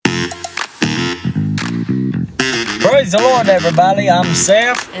Praise the Lord, everybody. I'm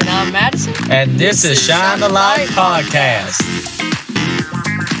Seth. And I'm Madison. And this is Shine the Light Podcast.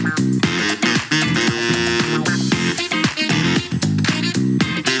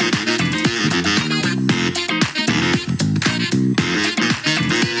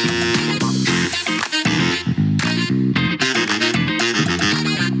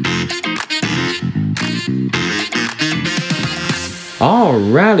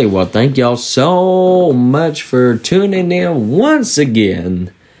 Alrighty, well, thank y'all so much for tuning in once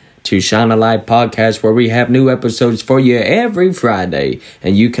again to Shine a Light Podcast, where we have new episodes for you every Friday.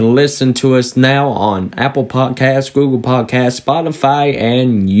 And you can listen to us now on Apple Podcasts, Google Podcasts, Spotify,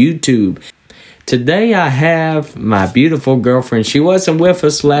 and YouTube. Today I have my beautiful girlfriend. She wasn't with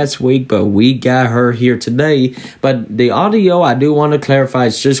us last week, but we got her here today. But the audio, I do want to clarify,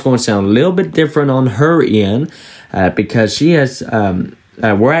 it's just going to sound a little bit different on her end. Because she has,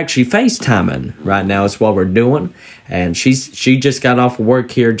 we're actually FaceTiming right now is what we're doing. And she just got off of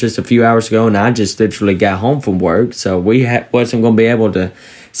work here just a few hours ago, and I just literally got home from work. So we wasn't going to be able to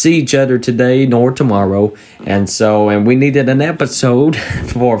see each other today nor tomorrow. And we needed an episode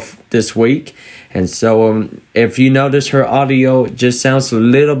for this week. And so if you notice her audio just sounds a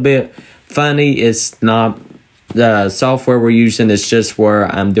little bit funny, it's not the software we're using. Is just where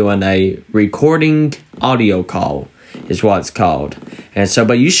I'm doing a recording audio call is what it's called. And so,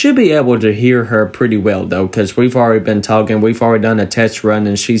 but you should be able to hear her pretty well though, because we've already been talking. We've already done a test run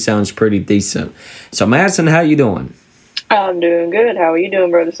and she sounds pretty decent. So Madison, how you doing? I'm doing good. How are you doing,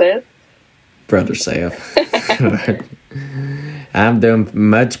 Brother Seth? Brother Seth. I'm doing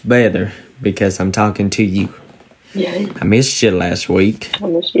much better because I'm talking to you. Yeah. I missed you last week. I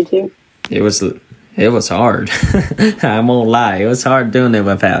missed you too. It was hard. I won't lie. It was hard doing it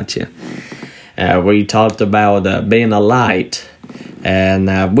without you. We talked about being a light,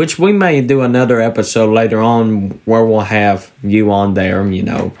 and which we may do another episode later on where we'll have you on there,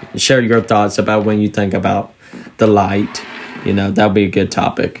 share your thoughts about when you think about the light. That'll be a good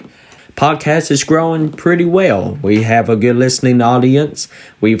topic. Podcast is growing pretty well. We have a good listening audience.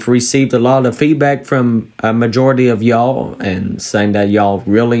 We've received a lot of feedback from a majority of y'all and saying that y'all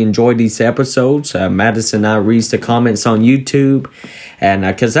really enjoy these episodes. Madison and I read the comments on YouTube, and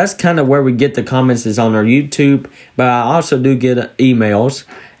because that's kind of where we get the comments is on our YouTube, but I also do get emails.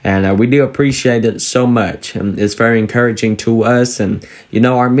 And we do appreciate it so much. And it's very encouraging to us. And,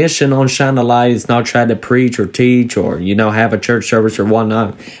 our mission on Shine a Light is not try to preach or teach or, have a church service or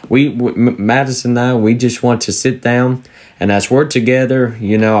whatnot. Madison and I, we just want to sit down. And as we're together,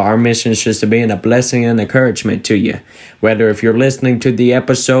 our mission is just to be a blessing and encouragement to you. Whether if you're listening to the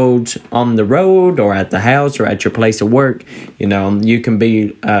episodes on the road or at the house or at your place of work, you can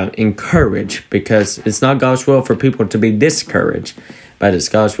be encouraged, because it's not God's will for people to be discouraged, but it's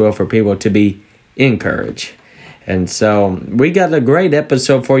God's will for people to be encouraged. And so we got a great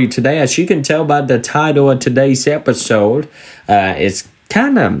episode for you today. As you can tell by the title of today's episode, it's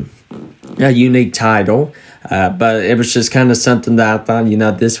kind of a unique title, but it was just kind of something that I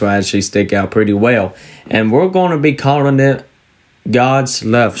thought, this will actually stick out pretty well. And we're going to be calling it God's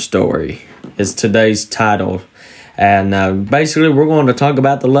Love Story is today's title. And basically, we're going to talk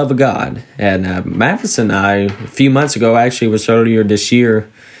about the love of God. And Madison and I, a few months ago, actually it was earlier this year,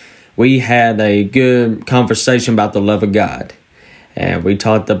 we had a good conversation about the love of God. And we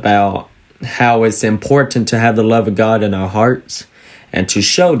talked about how it's important to have the love of God in our hearts and to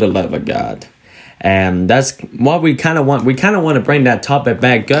show the love of God. And that's what we kind of want. We kind of want to bring that topic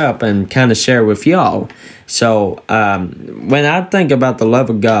back up and kind of share with y'all. So when I think about the love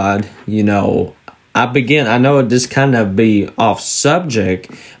of God, I know this kind of be off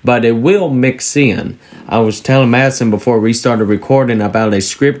subject, but it will mix in. I was telling Madison before we started recording about a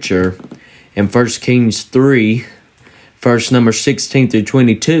scripture in 1 Kings 3, verse number 16 through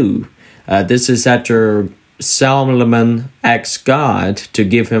 22. This is after Solomon asked God to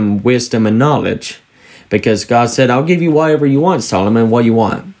give him wisdom and knowledge, because God said, I'll give you whatever you want, Solomon, what you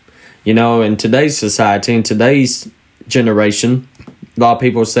want. In today's society, in today's generation, a lot of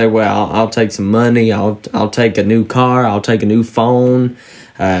people say, well, I'll take some money, I'll take a new car, I'll take a new phone,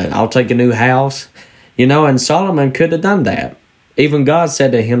 I'll take a new house. And Solomon could have done that. Even God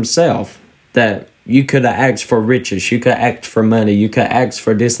said to himself that you could have asked for riches, you could have asked for money, you could have asked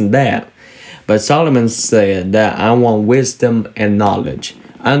for this and that. But Solomon said that I want wisdom and knowledge,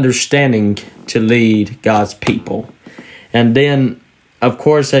 understanding to lead God's people. And then, of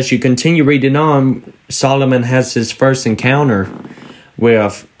course, as you continue reading on, Solomon has his first encounter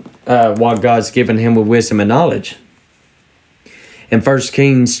with what God's given him with wisdom and knowledge. In 1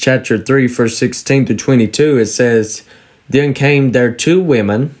 Kings chapter 3, verse 16 to 22, it says, Then came there two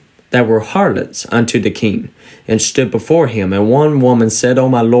women that were harlots unto the king, and stood before him. And one woman said, O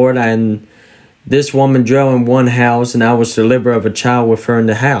my lord, and this woman dwell in one house, and I was delivered of a child with her in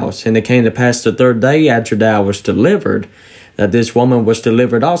the house. And it came to pass the third day after that I was delivered, that this woman was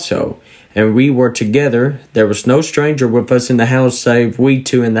delivered also. And we were together. There was no stranger with us in the house, save we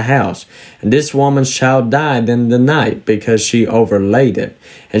two in the house. And this woman's child died in the night, because she overlaid it.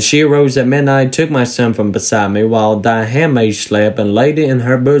 And she arose at midnight, took my son from beside me, while thy handmaid slept, and laid it in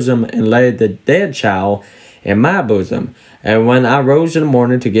her bosom, and laid the dead child in my bosom. And when I rose in the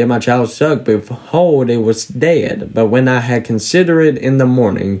morning to get my child sucked, behold, it was dead. But when I had considered it in the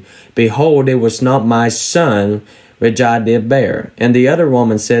morning, behold, it was not my son, which I did bear. And the other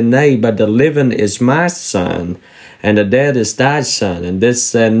woman said, Nay, but the living is my son, and the dead is thy son. And this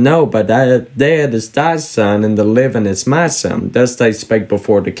said, No, but the dead is thy son, and the living is my son. Thus they spake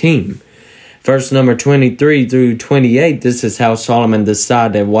before the king. Verse number 23 through 28, this is how Solomon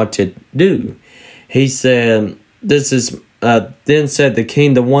decided what to do. He said, Then said the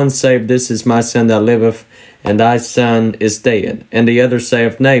king, the one saith, This is my son that liveth, and thy son is dead. And the other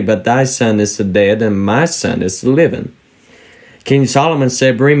saith, Nay, but thy son is the dead, and my son is the living. King Solomon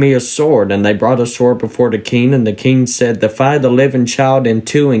said, Bring me a sword. And they brought a sword before the king. And the king said, Divide the living child in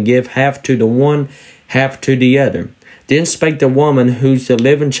two, and give half to the one, half to the other. Then spake the woman whose the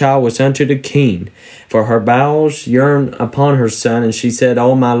living child was unto the king, for her bowels yearned upon her son. And she said,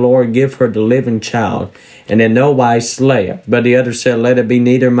 O my lord, give her the living child, and in no wise slay it. But the other said, Let it be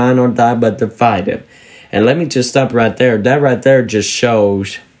neither mine nor thine, but divide it. And let me just stop right there. That right there just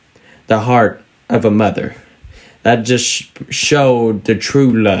shows the heart of a mother. That just showed the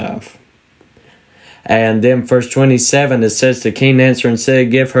true love. And then verse 27, it says, The king answered and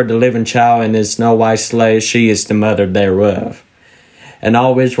said, Give her the living child, and is no wise slay, she is the mother thereof. And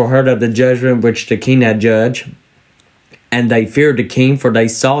all Israel heard of the judgment which the king had judged. And they feared the king, for they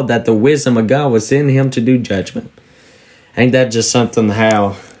saw that the wisdom of God was in him to do judgment. Ain't that just something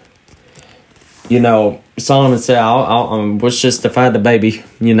how... Solomon said, let's just divide the baby,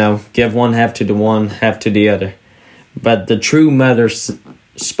 give one half to the one, half to the other. But the true mother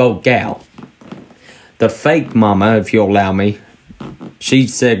spoke out. The fake mama, if you'll allow me, she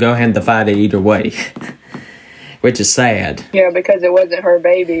said, go ahead and divide it either way. Which is sad. Yeah, because it wasn't her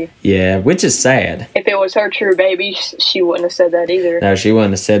baby. Yeah, which is sad. If it was her true baby, she wouldn't have said that either. No, she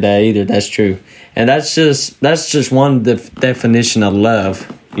wouldn't have said that either. That's true. And that's just one definition of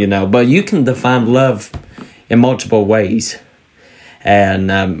love, But you can define love in multiple ways.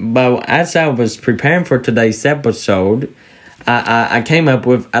 And but as I was preparing for today's episode, I came up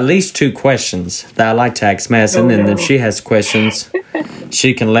with at least two questions that I like to ask Madison. And if she has questions,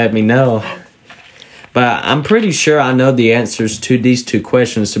 she can let me know. But I'm pretty sure I know the answers to these two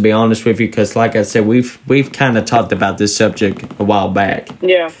questions, to be honest with you, because like I said, we've kind of talked about this subject a while back.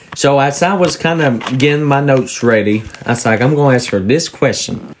 Yeah. So as I was kind of getting my notes ready, I was like, I'm going to ask her this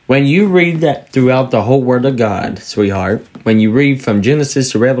question. When you read that throughout the whole Word of God, sweetheart, when you read from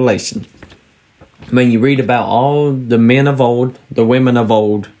Genesis to Revelation, when you read about all the men of old, the women of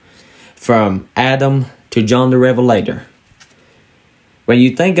old, from Adam to John the Revelator, when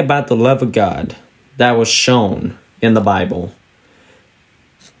you think about the love of God that was shown in the Bible,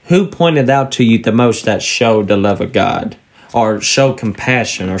 who pointed out to you the most that showed the love of God, or showed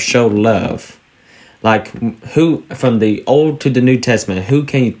compassion, or showed love? Like, who, from the Old to the New Testament, who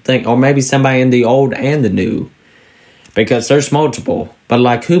can you think, or maybe somebody in the Old and the New, because there's multiple, but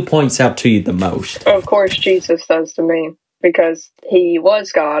like, who points out to you the most? Of course, Jesus does to me, because he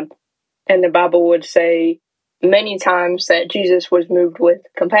was God, and the Bible would say many times that Jesus was moved with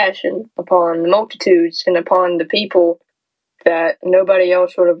compassion upon the multitudes and upon the people that nobody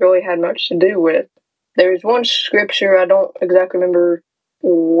else would have really had much to do with. There's one scripture, I don't exactly remember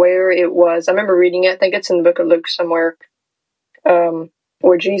where it was. I remember reading it, I think it's in the book of Luke somewhere,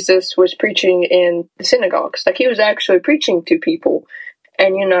 where Jesus was preaching in the synagogues. Like, he was actually preaching to people.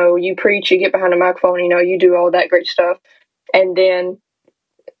 And, you preach, you get behind a microphone, you do all that great stuff. And then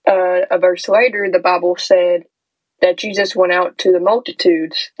a verse later, the Bible said that Jesus went out to the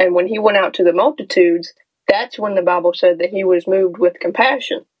multitudes. And when he went out to the multitudes, that's when the Bible said that he was moved with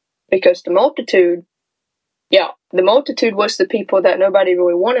compassion. Because the multitude was the people that nobody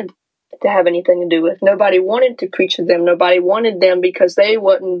really wanted to have anything to do with. Nobody wanted to preach to them. Nobody wanted them because they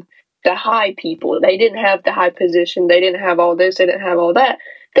wasn't the high people. They didn't have the high position. They didn't have all this. They didn't have all that.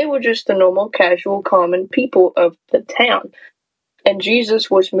 They were just the normal, casual, common people of the town. And Jesus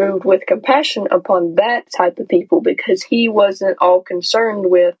was moved with compassion upon that type of people because he wasn't all concerned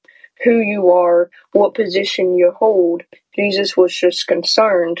with who you are, what position you hold. Jesus was just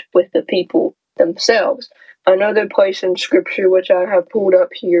concerned with the people themselves. Another place in Scripture, which I have pulled up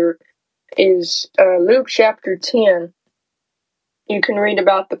here, is Luke chapter 10. You can read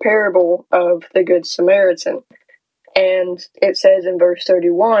about the parable of the Good Samaritan. And it says in verse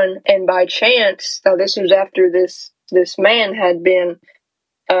 31, and by chance, now this was after this man had been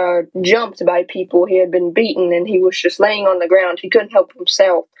jumped by people. He had been beaten and he was just laying on the ground. He couldn't help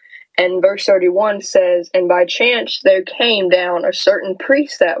himself. And verse 31 says, and by chance there came down a certain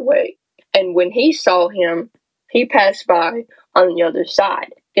priest that way. And when he saw him, he passed by on the other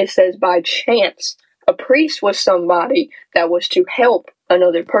side. It says by chance. A priest was somebody that was to help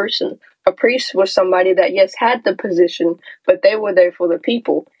another person. A priest was somebody that, yes, had the position, but they were there for the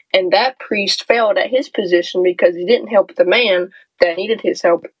people. And that priest failed at his position because he didn't help the man that needed his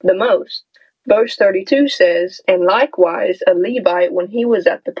help the most. Verse 32 says, and likewise a Levite, when he was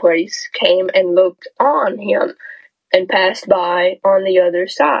at the place, came and looked on him and passed by on the other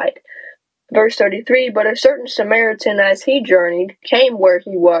side. Verse 33, but a certain Samaritan, as he journeyed, came where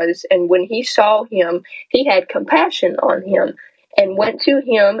he was, and when he saw him, he had compassion on him, and went to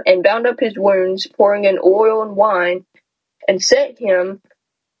him and bound up his wounds, pouring in oil and wine, and set him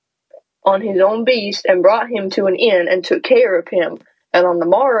on his own beast, and brought him to an inn, and took care of him. And on the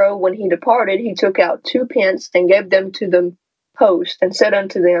morrow, when he departed, he took out 2 pence, and gave them to the host, and said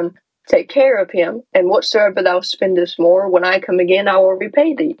unto them, take care of him, and whatsoever thou spendest more, when I come again, I will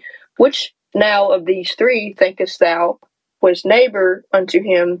repay thee. Which now of these 3 thinkest thou was neighbor unto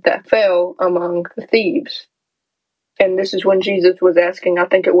him that fell among the thieves? And this is when Jesus was asking, I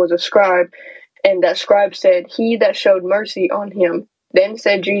think it was a scribe, and that scribe said, he that showed mercy on him. Then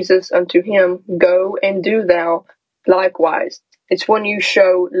said Jesus unto him, go and do thou likewise. It's when you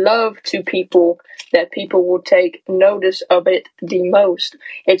show love to people that people will take notice of it the most.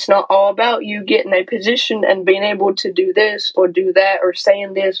 It's not all about you getting a position and being able to do this or do that or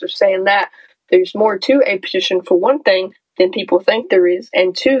saying this or saying that. There's more to a position, for one thing, than people think there is.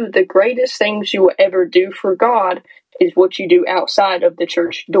 And 2, the greatest things you will ever do for God is what you do outside of the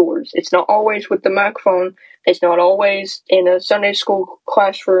church doors. It's not always with the microphone. It's not always in a Sunday school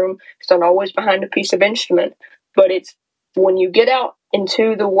classroom. It's not always behind a piece of instrument. But it's when you get out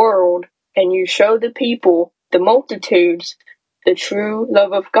into the world and you show the people, the multitudes, the true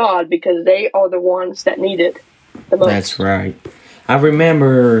love of God, because they are the ones that need it the most. That's right. I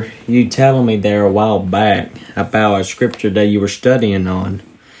remember you telling me there a while back about a scripture that you were studying on.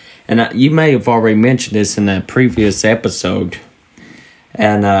 And you may have already mentioned this in a previous episode.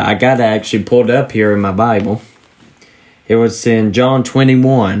 And I got it actually pulled up here in my Bible. It was in John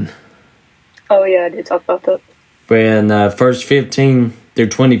 21. Oh, yeah, I did talk about that. When verse 15 through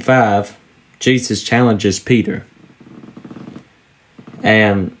 25, Jesus challenges Peter.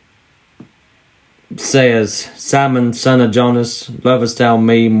 And says, Simon, son of Jonas, lovest thou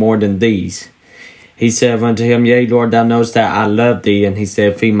me more than these? He said unto him, yea, Lord, thou knowest that I love thee. And he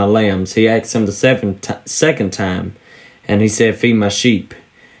said, feed my lambs. He asked him the second time, and he said, feed my sheep.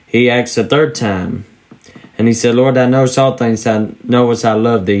 He asked the third time, and he said, Lord, thou knowest all things, thou knowest I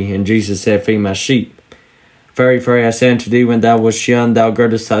love thee. And Jesus said, feed my sheep. Very, very, I say unto thee, when thou wast young, thou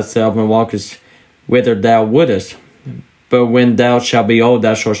girdest thyself and walkest whither thou wouldest. But when thou shalt be old,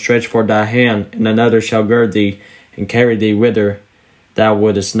 thou shalt stretch forth thy hand, and another shall gird thee, and carry thee whither thou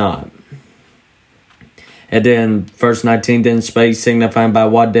wouldest not. And then verse 19, then spake, signifying by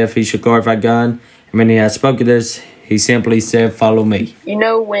what death he should glorify God. And when he had spoken this, he simply said, follow me. You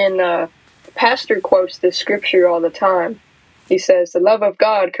know, when pastor quotes this scripture all the time, he says, the love of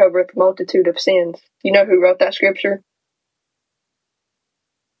God covereth a multitude of sins. You know who wrote that scripture?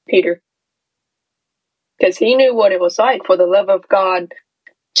 Peter. Because he knew what it was like for the love of God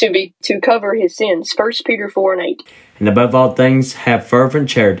to cover his sins. 1 Peter 4:8. And above all things, have fervent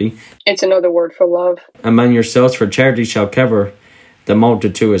charity. It's another word for love. Among yourselves, for charity shall cover the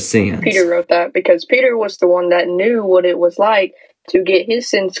multitude of sins. Peter wrote that because Peter was the one that knew what it was like to get his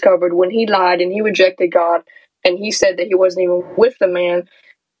sins covered when he lied and he rejected God. And he said that he wasn't even with the man.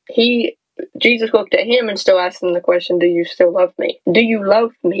 Jesus looked at him and still asked him the question, do you still love me? Do you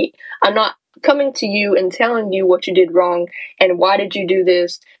love me? I'm not coming to you and telling you what you did wrong and why did you do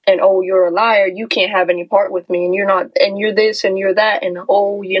this and oh, you're a liar, you can't have any part with me and you're not, and you're this and you're that and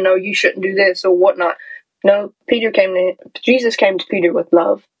oh, you shouldn't do this or whatnot. No, Jesus came to Peter with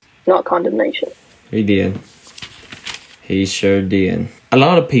love, not condemnation. He did. He sure did. A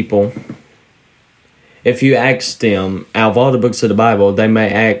lot of people, if you ask them, out of all the books of the Bible, they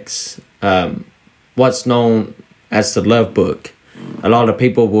may ask what's known as the love book. A lot of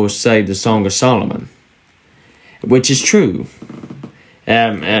people will say the Song of Solomon, which is true.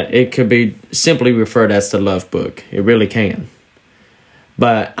 It could be simply referred as the love book. It really can.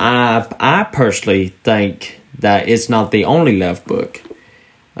 But I personally think that it's not the only love book.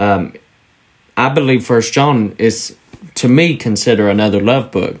 I believe First John is, to me, consider another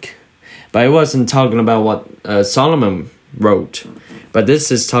love book. But it wasn't talking about what Solomon wrote. But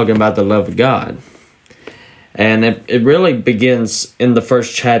this is talking about the love of God. And it really begins in the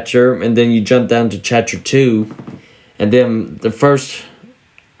first chapter, and then you jump down to chapter 2. And then the first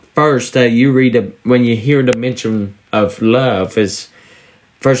verse that you read when you hear the mention of love is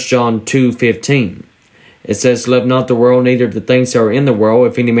 1 John 2:15. It says, "Love not the world, neither the things that are in the world.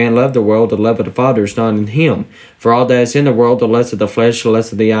 If any man love the world, the love of the Father is not in him. For all that is in the world, the lust of the flesh, the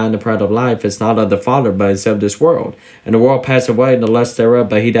lust of the eye, and the pride of life, is not of the Father, but is of this world. And the world passeth away, and the lust thereof,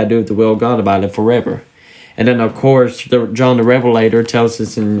 but he that doeth the will of God abideth forever." And then, of course, John the Revelator tells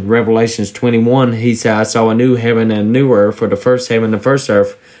us in Revelations 21, he said, "I saw a new heaven and a new earth, for the first heaven and the first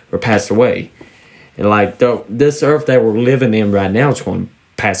earth were passed away." And like this earth that we're living in right now is going to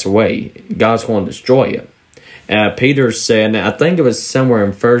pass away. God's going to destroy it. Peter said, I think it was somewhere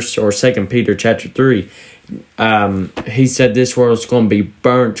in 1st or 2nd Peter chapter 3, he said this world is going to be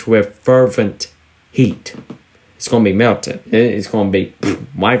burnt with fervent heat. It's going to be melted. It's going to be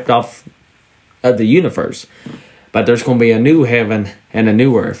wiped off of the universe. But there's going to be a new heaven and a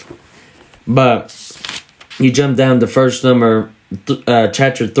new earth. But you jump down to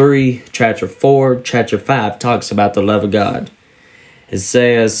chapter 3, chapter 4, chapter 5 talks about the love of God. It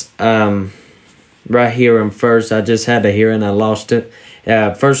says, right here in first, I just had to hear and I lost it.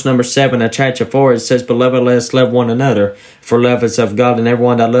 Verse number 7 of chapter 4, it says, "Beloved, let us love one another, for love is of God, and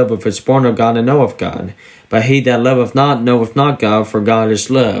everyone that loveth is born of God and knoweth God. But he that loveth not knoweth not God, for God is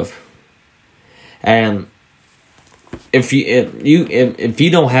love." And if you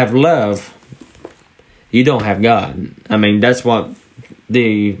don't have love, you don't have God. I mean, that's what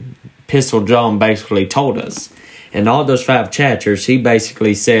the Epistle John basically told us. In all those 5 chapters, he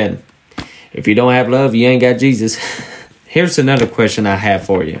basically said, if you don't have love, you ain't got Jesus. Here's another question I have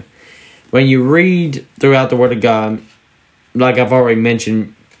for you. When you read throughout the Word of God, like I've already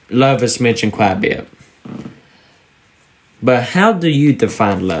mentioned, love is mentioned quite a bit. But how do you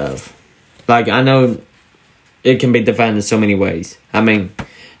define love? Like, I know it can be defined in so many ways. I mean,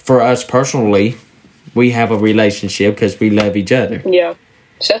 for us personally, we have a relationship because we love each other. Yeah.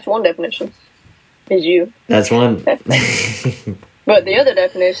 So that's one definition. Is you. That's one. But the other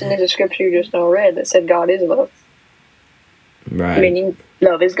definition is a scripture you just now read that said God is love. Right. Meaning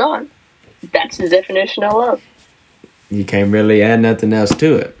love is God. That's the definition of love. You can't really add nothing else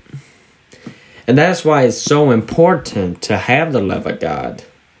to it. And that's why it's so important to have the love of God.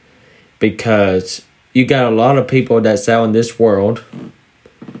 Because you got a lot of people that's out in this world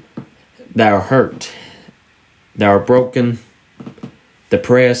that are hurt, that are broken,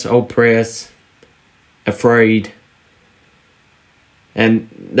 depressed, oppressed, afraid. And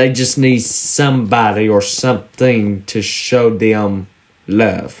they just need somebody or something to show them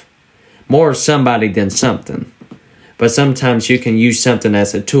love. More somebody than something. But sometimes you can use something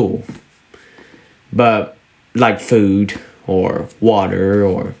as a tool. But like food or water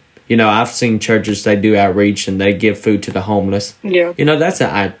or, I've seen churches, they do outreach and they give food to the homeless. Yeah. That's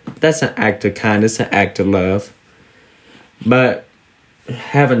an act of kindness, an act of love. But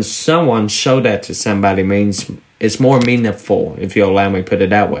having someone show that to somebody means it's more meaningful, if you allow me to put it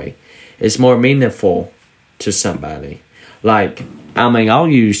that way. It's more meaningful to somebody. Like, I'll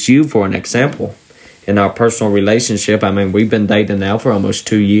use you for an example. In our personal relationship, we've been dating now for almost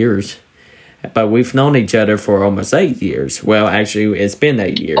 2 years. But we've known each other for almost 8 years. Well, actually, it's been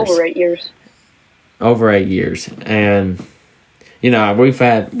 8 years. Over 8 years. Over 8 years. And, we've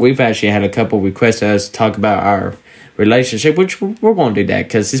actually had a couple requests us to talk about our relationship, which we're going to do that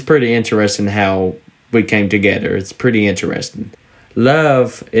because it's pretty interesting how we came together. It's pretty interesting.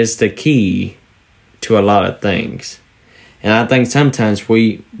 Love is the key to a lot of things. And I think sometimes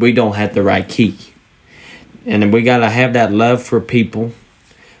we don't have the right key. And we got to have that love for people.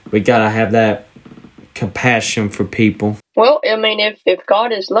 We got to have that compassion for people. Well, if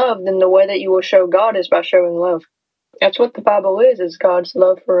God is love, then the way that you will show God is by showing love. That's what the Bible is God's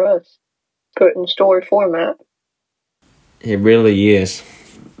love for us. Put in story format. It really is.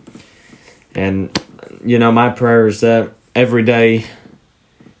 And, my prayer is that every day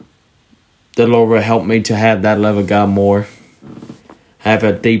the Lord will help me to have that love of God more. Have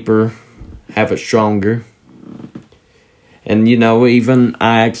it deeper. Have it stronger. And, even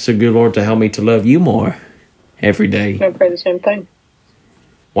I ask the good Lord to help me to love you more every day. I pray the same thing.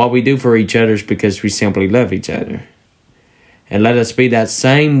 What we do for each other is because we simply love each other. And let us be that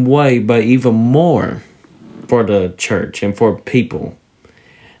same way, but even more for the church and for people.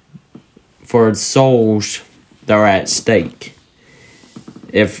 For souls that are at stake.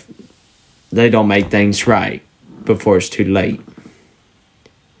 If they don't make things right before it's too late.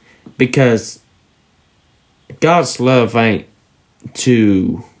 Because God's love ain't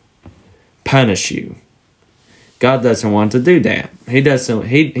to punish you. God doesn't want to do that. He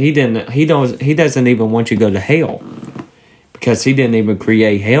doesn't even want you to go to hell, because he didn't even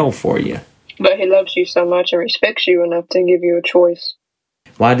create hell for you. But he loves you so much and respects you enough to give you a choice.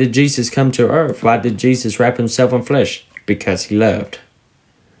 Why did Jesus come to earth? Why did Jesus wrap himself in flesh? Because he loved.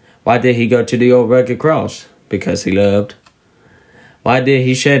 Why did he go to the old rugged cross? Because he loved. Why did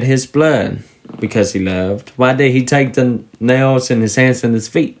he shed his blood? Because he loved. Why did he take the nails in his hands and his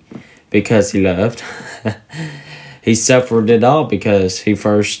feet? Because he loved. He suffered it all because he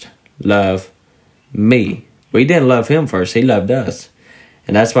first loved me. We didn't love him first. He loved us.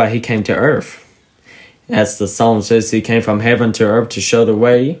 And that's why he came to earth. As the song says, he came from heaven to earth to show the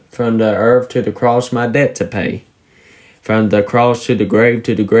way. From the earth to the cross, my debt to pay. From the cross to the grave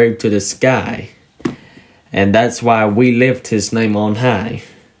to the sky. And that's why we lift his name on high.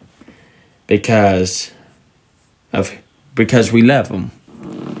 Because we love him.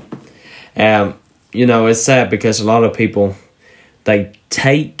 It's sad because a lot of people, they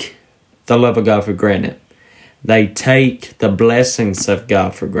take the love of God for granted. They take the blessings of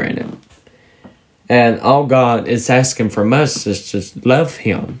God for granted. And all God is asking from us is to love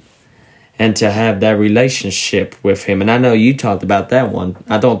him and to have that relationship with him. And I know you talked about that one.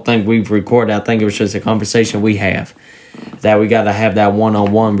 I don't think we've recorded. I think it was just a conversation we have, that we got to have that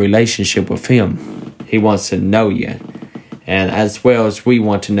one-on-one relationship with him. He wants to know you. And as well as we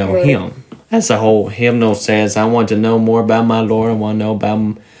want to know him. As the whole hymnal says, I want to know more about my Lord. I want to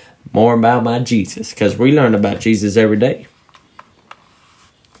know more about my Jesus. Because we learn about Jesus every day.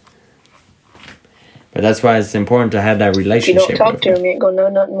 But that's why it's important to have that relationship. If you don't talk to him, you ain't going to know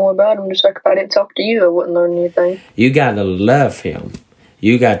nothing more about him. Just like if I didn't talk to you, I wouldn't learn anything. You got to love him.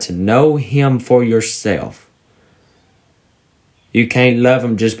 You got to know him for yourself. You can't love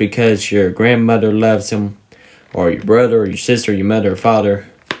him just because your grandmother loves him, or your brother, or your sister, your mother, or father,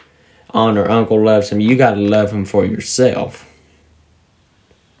 aunt or uncle loves him. You got to love him for yourself.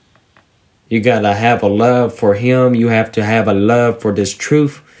 You got to have a love for him. You have to have a love for this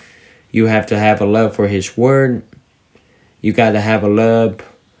truth. You have to have a love for his word. You got to have a love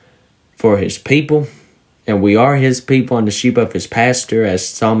for his people. And we are his people and the sheep of his pasture, as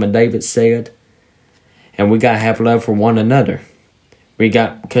Psalm of David said. And we got to have love for one another.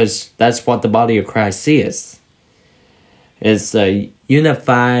 Because that's what the body of Christ is. It's a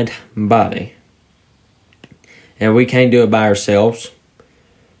unified body. And we can't do it by ourselves.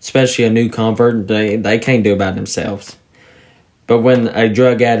 Especially a new convert, they can't do it by themselves. But when a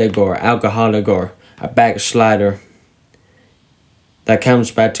drug addict or alcoholic or a backslider that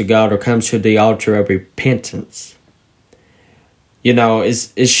comes back to God or comes to the altar of repentance,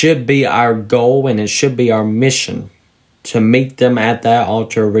 it should be our goal and it should be our mission to meet them at that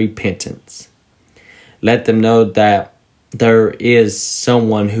altar of repentance. Let them know that there is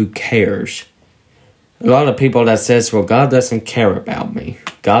someone who cares. A lot of people that says, well, God doesn't care about me.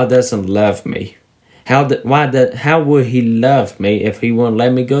 God doesn't love me. How would he love me if he wouldn't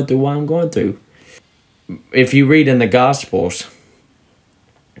let me go through what I'm going through? If you read in the Gospels,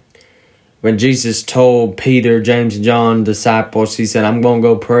 when Jesus told Peter, James, and John, disciples, he said, I'm going to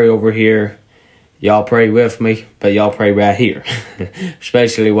go pray over here. Y'all pray with me, but y'all pray right here.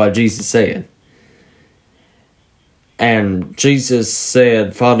 Especially what Jesus said. And Jesus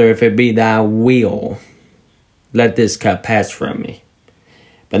said, Father, if it be thy will, let this cup pass from me.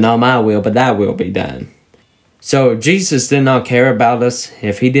 But not my will, but thy will be done. So Jesus did not care about us.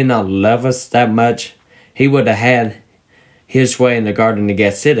 If he did not love us that much, he would have had his way in the Garden of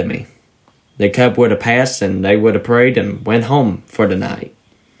Gethsemane. The cup would have passed and they would have prayed and went home for the night.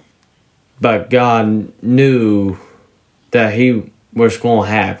 But God knew that he was going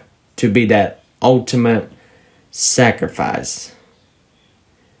to have to be that ultimate sacrifice.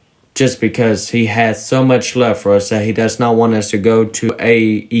 Just because he has so much love for us that he does not want us to go to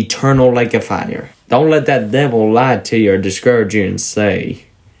a eternal lake of fire. Don't let that devil lie to you or discourage you and say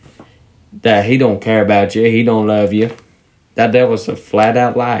that he don't care about you, he don't love you. That devil's a flat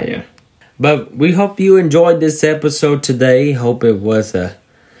out liar. But we hope you enjoyed this episode today. Hope it was a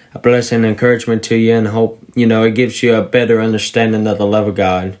blessing and encouragement to you, and hope, it gives you a better understanding of the love of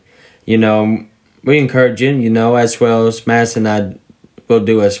God. We encourage you, as well as Madison and I will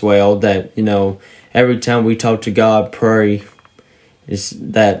do as well, that, every time we talk to God, pray, is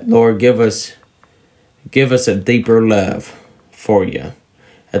that, Lord, give us a deeper love for you,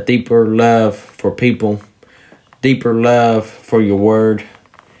 a deeper love for people, deeper love for your word,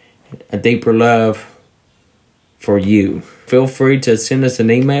 a deeper love for you. Feel free to send us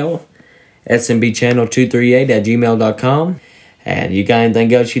an email, smbchannel238@gmail.com. And you got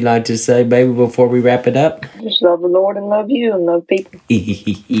anything else you'd like to say, baby, before we wrap it up? Just love the Lord and love you and love people.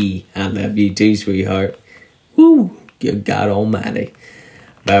 I love you too, sweetheart. Woo, good God Almighty.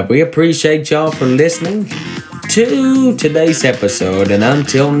 But we appreciate y'all for listening to today's episode. And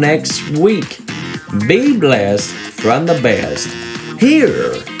until next week, be blessed from the best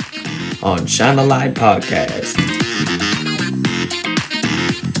here on Shine a Light Podcast.